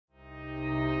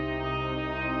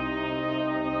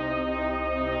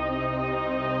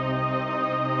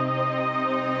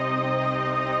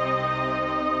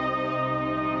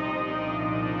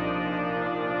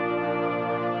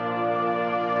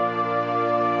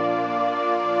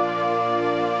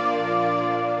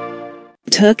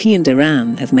Turkey and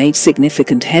Iran have made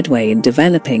significant headway in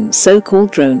developing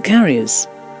so-called drone carriers.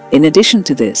 In addition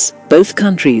to this, both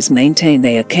countries maintain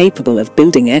they are capable of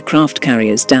building aircraft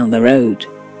carriers down the road.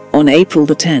 On April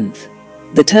the 10th,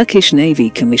 the Turkish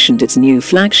Navy commissioned its new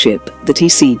flagship, the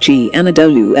TCG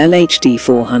Anadolu LHD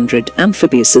 400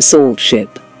 amphibious assault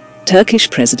ship. Turkish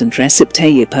President Recep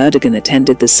Tayyip Erdogan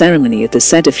attended the ceremony at the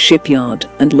Sedef Shipyard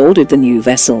and lauded the new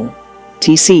vessel.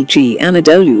 TCG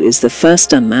Anadolu is the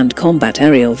first unmanned combat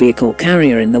aerial vehicle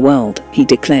carrier in the world, he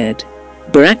declared.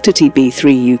 Bayraktar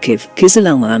TB3 UCAV,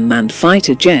 Kizilelma unmanned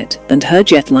fighter jet, and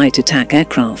Hurjet light attack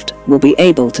aircraft will be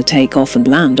able to take off and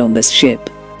land on this ship.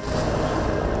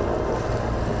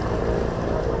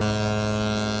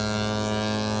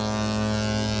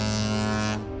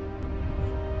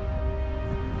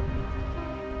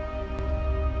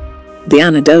 The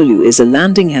Anadolu is a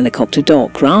landing helicopter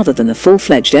dock rather than a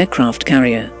full-fledged aircraft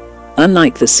carrier.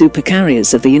 Unlike the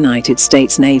supercarriers of the United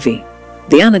States Navy,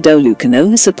 the Anadolu can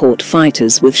only support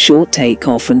fighters with short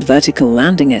takeoff and vertical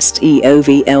landing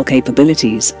STOVL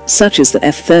capabilities, such as the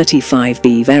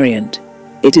F-35B variant.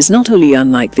 It is not wholly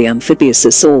unlike the amphibious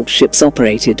assault ships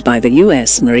operated by the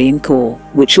U.S. Marine Corps,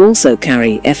 which also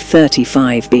carry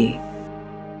F-35B.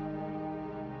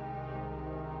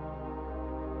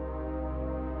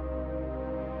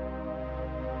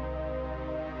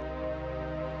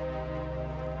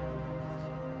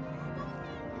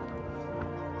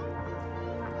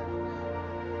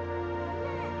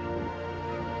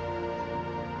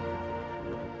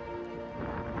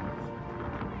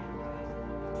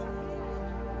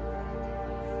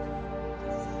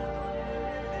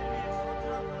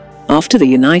 After the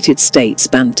United States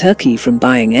banned Turkey from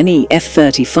buying any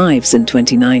F-35s in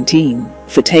 2019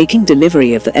 for taking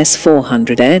delivery of the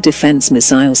S-400 air defense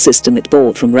missile system it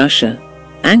bought from Russia,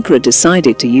 Ankara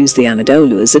decided to use the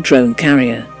Anadolu as a drone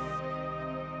carrier.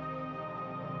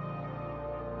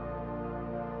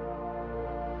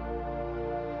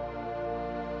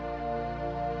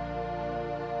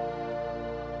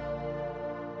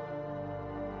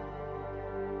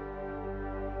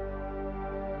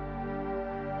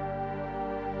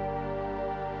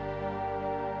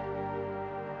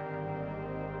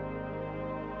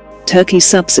 Turkey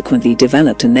subsequently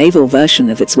developed a naval version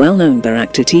of its well-known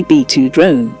Bayraktar TB2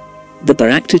 drone. The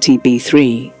Bayraktar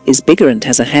TB3 is bigger and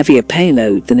has a heavier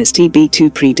payload than its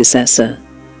TB2 predecessor.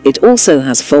 It also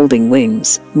has folding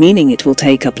wings, meaning it will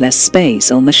take up less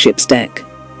space on the ship's deck.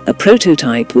 A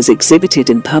prototype was exhibited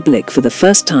in public for the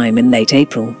first time in late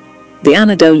April. The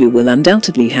Anadolu will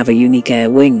undoubtedly have a unique air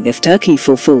wing if Turkey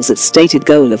fulfills its stated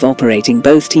goal of operating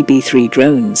both TB3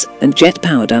 drones and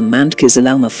jet-powered unmanned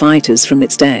Kizilelma fighters from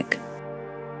its deck.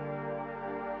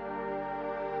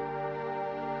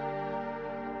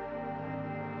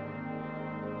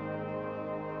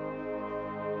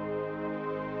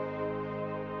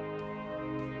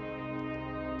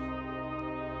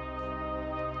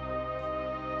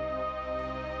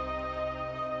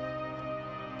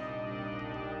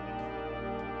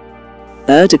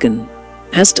 Erdogan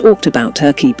has talked about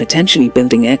Turkey potentially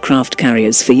building aircraft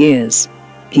carriers for years.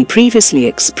 He previously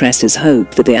expressed his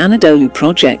hope that the Anadolu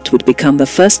project would become the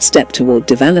first step toward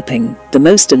developing the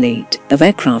most elite of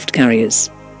aircraft carriers.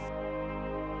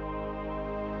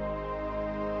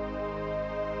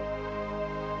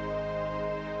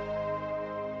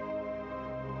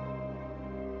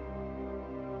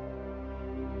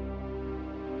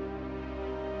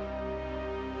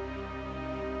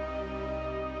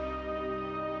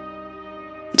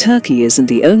 Turkey isn't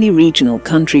the only regional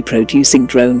country producing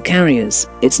drone carriers.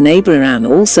 Its neighbor Iran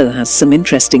also has some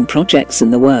interesting projects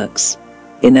in the works.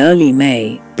 In early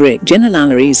May, Brig General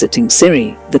Izzat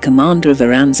Siri, the commander of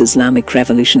Iran's Islamic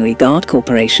Revolutionary Guard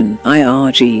Corporation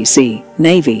 (IRGC)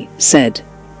 Navy, said,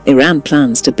 Iran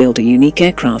plans to build a unique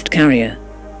aircraft carrier.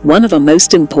 One of our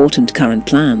most important current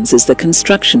plans is the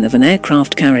construction of an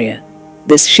aircraft carrier.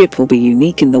 This ship will be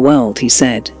unique in the world, he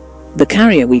said. The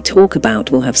carrier we talk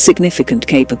about will have significant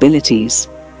capabilities.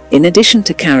 In addition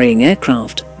to carrying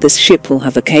aircraft, this ship will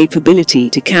have a capability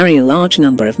to carry a large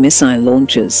number of missile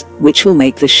launchers, which will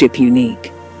make the ship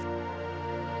unique.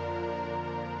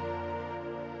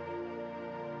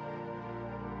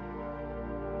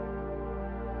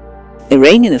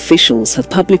 Iranian officials have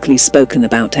publicly spoken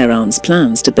about Iran's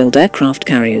plans to build aircraft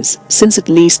carriers since at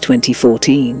least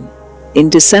 2014. In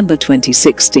December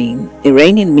 2016,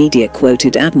 Iranian media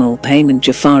quoted Admiral Peyman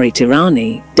Jafari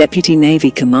Tirani, Deputy Navy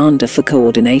Commander for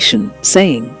Coordination,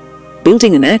 saying,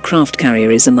 "Building an aircraft carrier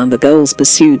is among the goals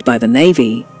pursued by the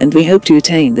Navy, and we hope to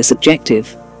attain this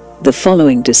objective." The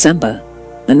following December,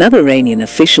 Another Iranian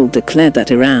official declared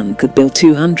that Iran could build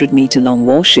 200-meter-long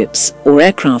warships, or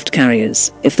aircraft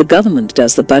carriers, if the government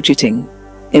does the budgeting.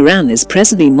 Iran is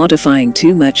presently modifying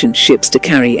 2 merchant ships to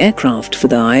carry aircraft for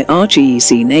the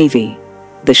Irgc Navy,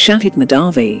 the Shahid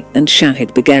Madavi and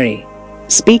Shahid Bagheri.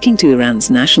 Speaking to Iran's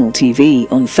national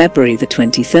TV on February the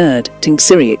 23rd,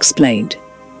 Tangsiri explained,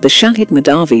 the Shahid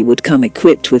Madavi would come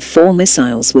equipped with 4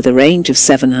 missiles with a range of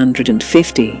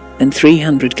 750 and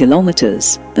 300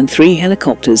 kilometers, and 3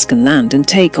 helicopters can land and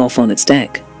take off on its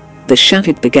deck. The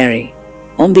Shahid Bagheri,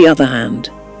 on the other hand,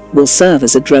 will serve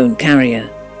as a drone carrier.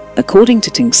 According to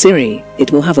Tangsiri,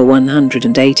 it will have a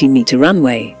 180-meter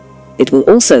runway. It will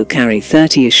also carry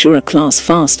 30 Ashura-class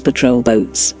fast patrol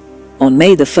boats. On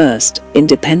May the 1st,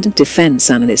 independent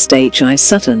defense analyst H.I.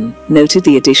 Sutton noted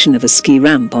the addition of a ski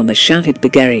ramp on the Shahid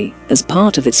Bagheri as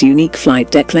part of its unique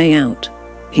flight deck layout.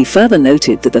 He further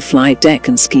noted that the flight deck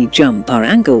and ski jump are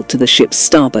angled to the ship's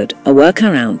starboard, a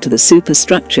workaround to the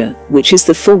superstructure, which is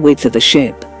the full width of the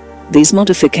ship. These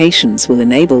modifications will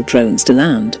enable drones to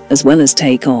land, as well as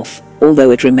take off,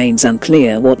 although it remains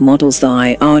unclear what models the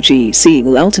IRGC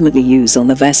will ultimately use on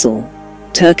the vessel.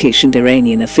 Turkish and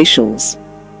Iranian officials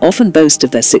often boast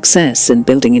of their success in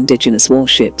building indigenous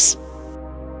warships.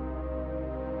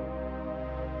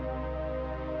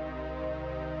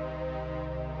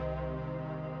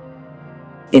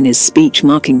 In his speech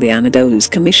marking the Anadolu's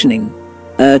commissioning,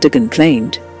 Erdogan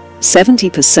claimed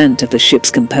 70% of the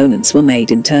ship's components were made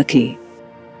in Turkey.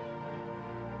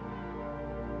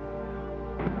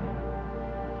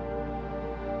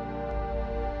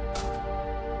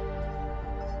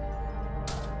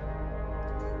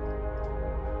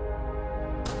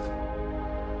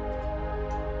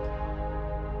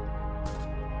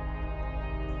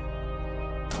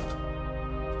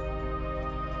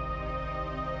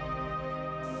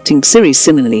 Tangsiri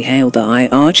similarly hailed the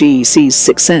IRGC's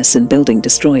success in building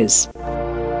destroyers.